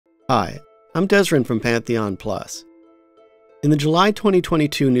Hi, I'm Desryn from PantheonPlus. In the July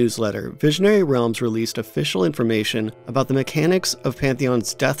 2022 newsletter, Visionary Realms released official information about the mechanics of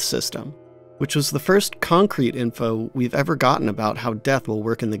Pantheon's death system, which was the first concrete info we've ever gotten about how death will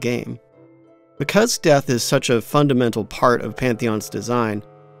work in the game. Because death is such a fundamental part of Pantheon's design,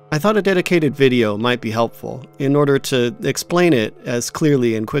 I thought a dedicated video might be helpful in order to explain it as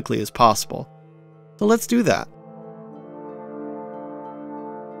clearly and quickly as possible. So let's do that.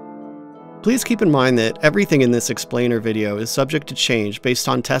 Please keep in mind that everything in this explainer video is subject to change based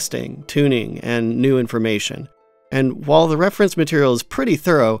on testing, tuning, and new information. And while the reference material is pretty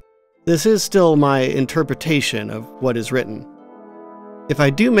thorough, this is still my interpretation of what is written. If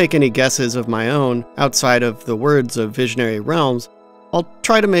I do make any guesses of my own outside of the words of Visionary Realms, I'll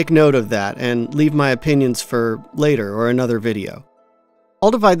try to make note of that and leave my opinions for later or another video.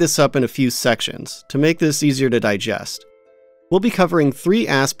 I'll divide this up in a few sections to make this easier to digest. We'll be covering three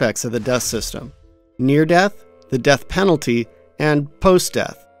aspects of the death system: near death, the death penalty, and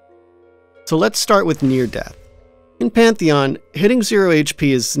post-death. So let's start with near death. In Pantheon, hitting 0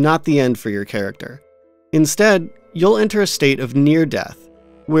 HP is not the end for your character. Instead, you'll enter a state of near death,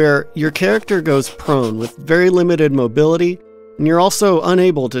 where your character goes prone with very limited mobility, and you're also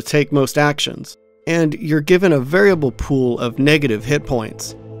unable to take most actions, and you're given a variable pool of negative hit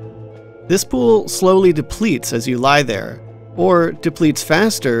points. This pool slowly depletes as you lie there, or depletes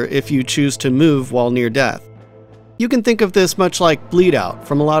faster if you choose to move while near death. You can think of this much like Bleed Out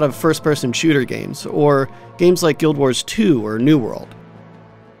from a lot of first-person shooter games, or games like Guild Wars 2 or New World.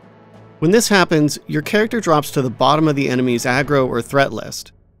 When this happens, your character drops to the bottom of the enemy's aggro or threat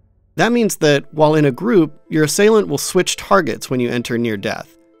list. That means that while in a group, your assailant will switch targets when you enter near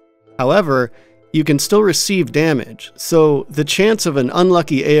death. However, you can still receive damage, so the chance of an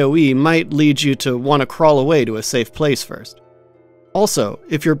unlucky AoE might lead you to want to crawl away to a safe place first. Also,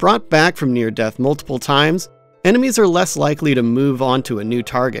 if you're brought back from near death multiple times, enemies are less likely to move on to a new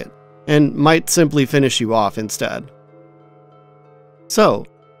target, and might simply finish you off instead. So,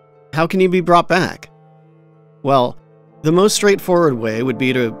 how can you be brought back? Well, the most straightforward way would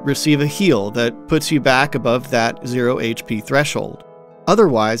be to receive a heal that puts you back above that 0 HP threshold.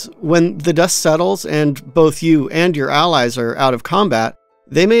 Otherwise, when the dust settles and both you and your allies are out of combat,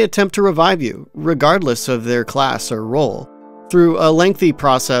 they may attempt to revive you, regardless of their class or role, through a lengthy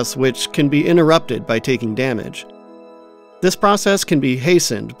process which can be interrupted by taking damage. This process can be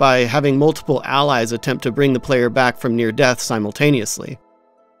hastened by having multiple allies attempt to bring the player back from near death simultaneously.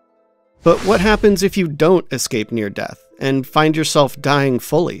 But what happens if you don't escape near death and find yourself dying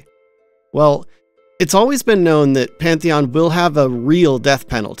fully? Well, it's always been known that Pantheon will have a real death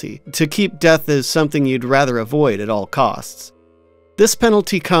penalty to keep death as something you'd rather avoid at all costs. This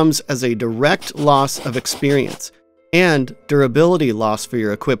penalty comes as a direct loss of experience and durability loss for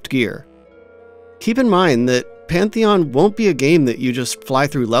your equipped gear. Keep in mind that Pantheon won't be a game that you just fly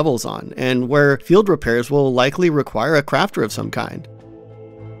through levels on, and where field repairs will likely require a crafter of some kind.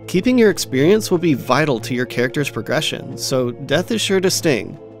 Keeping your experience will be vital to your character's progression, so death is sure to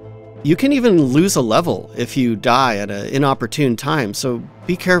sting. You can even lose a level if you die at an inopportune time, so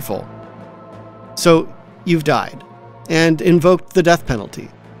be careful. So, you've died, and invoked the death penalty.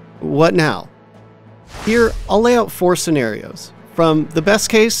 What now? Here, I'll lay out 4 scenarios, from the best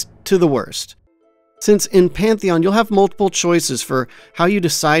case to the worst. Since in Pantheon, you'll have multiple choices for how you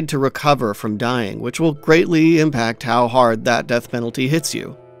decide to recover from dying, which will greatly impact how hard that death penalty hits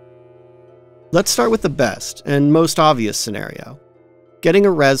you. Let's start with the best and most obvious scenario: getting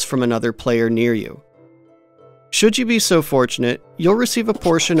a res from another player near you. Should you be so fortunate, you'll receive a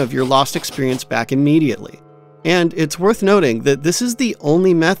portion of your lost experience back immediately. And it's worth noting that this is the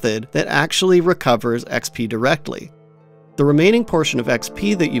only method that actually recovers XP directly. The remaining portion of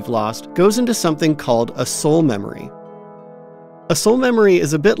XP that you've lost goes into something called a soul memory. A soul memory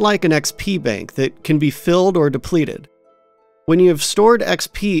is a bit like an XP bank that can be filled or depleted. When you have stored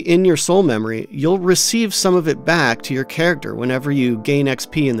XP in your soul memory, you'll receive some of it back to your character whenever you gain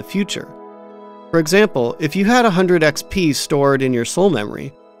XP in the future. For example, if you had 100 XP stored in your soul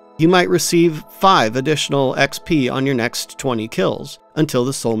memory, you might receive 5 additional XP on your next 20 kills, until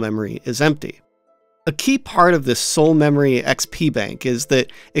the soul memory is empty. A key part of this soul memory XP bank is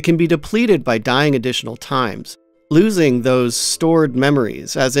that it can be depleted by dying additional times, losing those stored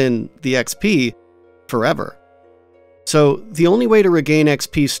memories, as in the XP, forever. So the only way to regain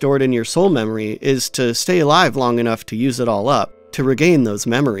XP stored in your soul memory is to stay alive long enough to use it all up, to regain those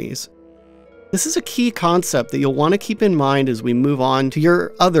memories. This is a key concept that you'll want to keep in mind as we move on to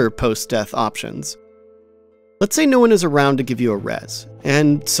your other post-death options. Let's say no one is around to give you a res,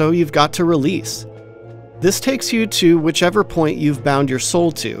 and so you've got to release. This takes you to whichever point you've bound your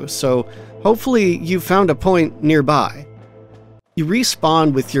soul to, so hopefully you've found a point nearby. You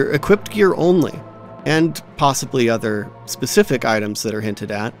respawn with your equipped gear only, and possibly other specific items that are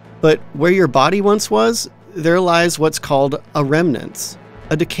hinted at, but where your body once was, there lies what's called a Remnance,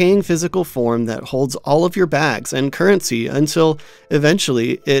 a decaying physical form that holds all of your bags and currency until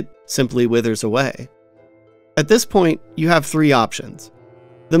eventually it simply withers away. At this point, you have three options.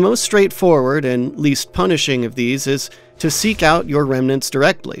 The most straightforward and least punishing of these is to seek out your Remnants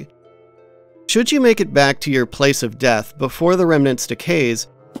directly. Should you make it back to your place of death before the Remnance decays,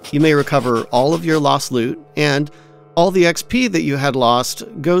 you may recover all of your lost loot, and all the XP that you had lost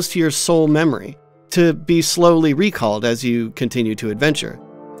goes to your soul memory, to be slowly recalled as you continue to adventure.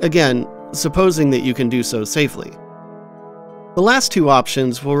 Again, supposing that you can do so safely. The last two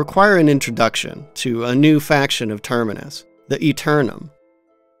options will require an introduction to a new faction of Terminus, the Eternum.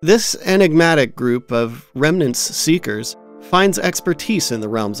 This enigmatic group of Remnance seekers finds expertise in the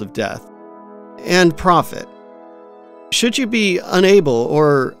realms of death and profit. Should you be unable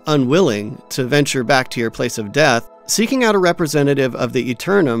or unwilling to venture back to your place of death, seeking out a representative of the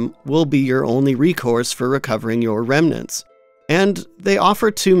Eternum will be your only recourse for recovering your Remnants, and they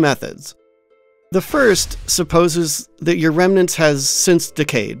offer two methods. The first supposes that your Remnants has since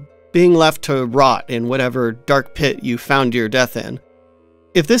decayed, being left to rot in whatever dark pit you found your death in.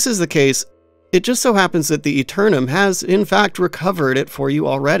 If this is the case, it just so happens that the Eternum has in fact recovered it for you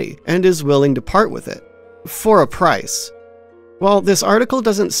already, and is willing to part with it, for a price. While this article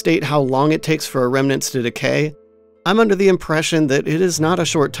doesn't state how long it takes for a Remnance to decay, I'm under the impression that it is not a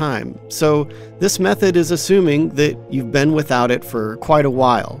short time, so this method is assuming that you've been without it for quite a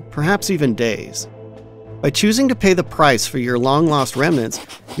while, perhaps even days. By choosing to pay the price for your long-lost Remnants,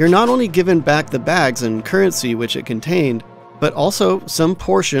 you're not only given back the bags and currency which it contained, but also some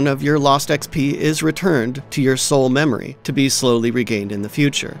portion of your lost XP is returned to your soul memory to be slowly regained in the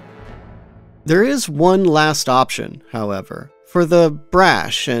future. There is one last option, however, for the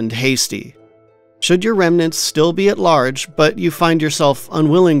brash and hasty. Should your Remnants still be at large, but you find yourself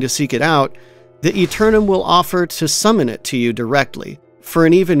unwilling to seek it out, the Eternum will offer to summon it to you directly, for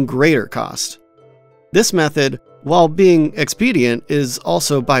an even greater cost. This method, while being expedient, is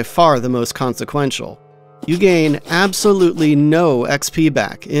also by far the most consequential. You gain absolutely no XP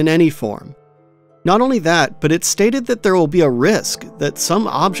back in any form. Not only that, but it's stated that there will be a risk that some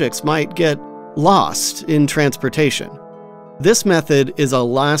objects might get lost in transportation. This method is a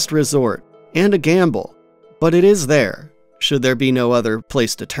last resort and a gamble, but it is there, should there be no other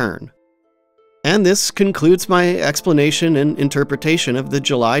place to turn. And this concludes my explanation and interpretation of the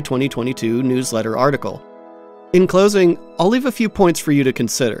July 2022 newsletter article. In closing, I'll leave a few points for you to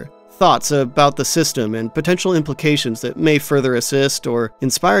consider. Thoughts about the system and potential implications that may further assist or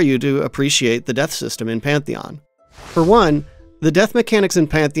inspire you to appreciate the death system in Pantheon. For one, the death mechanics in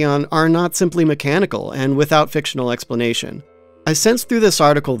Pantheon are not simply mechanical and without fictional explanation. I sense through this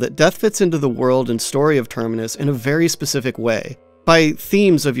article that death fits into the world and story of Terminus in a very specific way, by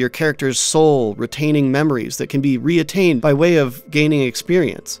themes of your character's soul retaining memories that can be reattained by way of gaining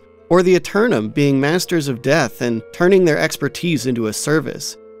experience, or the Eternum being masters of death and turning their expertise into a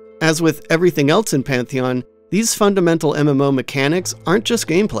service. As with everything else in Pantheon, these fundamental MMO mechanics aren't just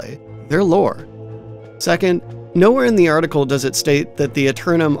gameplay, they're lore. Second, nowhere in the article does it state that the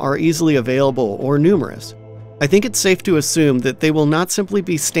Eternum are easily available or numerous. I think it's safe to assume that they will not simply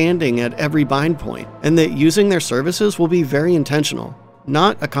be standing at every bind point, and that using their services will be very intentional,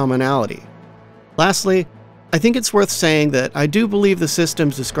 not a commonality. Lastly, I think it's worth saying that I do believe the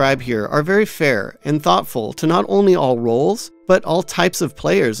systems described here are very fair and thoughtful to not only all roles, but all types of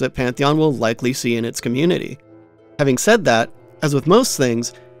players that Pantheon will likely see in its community. Having said that, as with most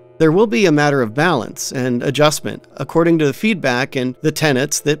things, there will be a matter of balance and adjustment according to the feedback and the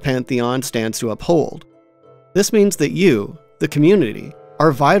tenets that Pantheon stands to uphold. This means that you, the community,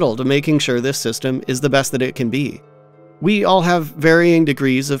 are vital to making sure this system is the best that it can be. We all have varying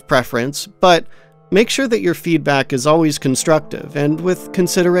degrees of preference, but make sure that your feedback is always constructive and with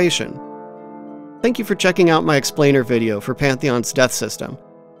consideration. Thank you for checking out my explainer video for Pantheon's death system.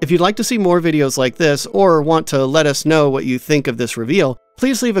 If you'd like to see more videos like this, or want to let us know what you think of this reveal,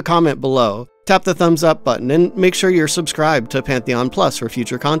 please leave a comment below, tap the thumbs up button, and make sure you're subscribed to Pantheon Plus for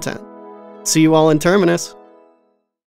future content. See you all in Terminus!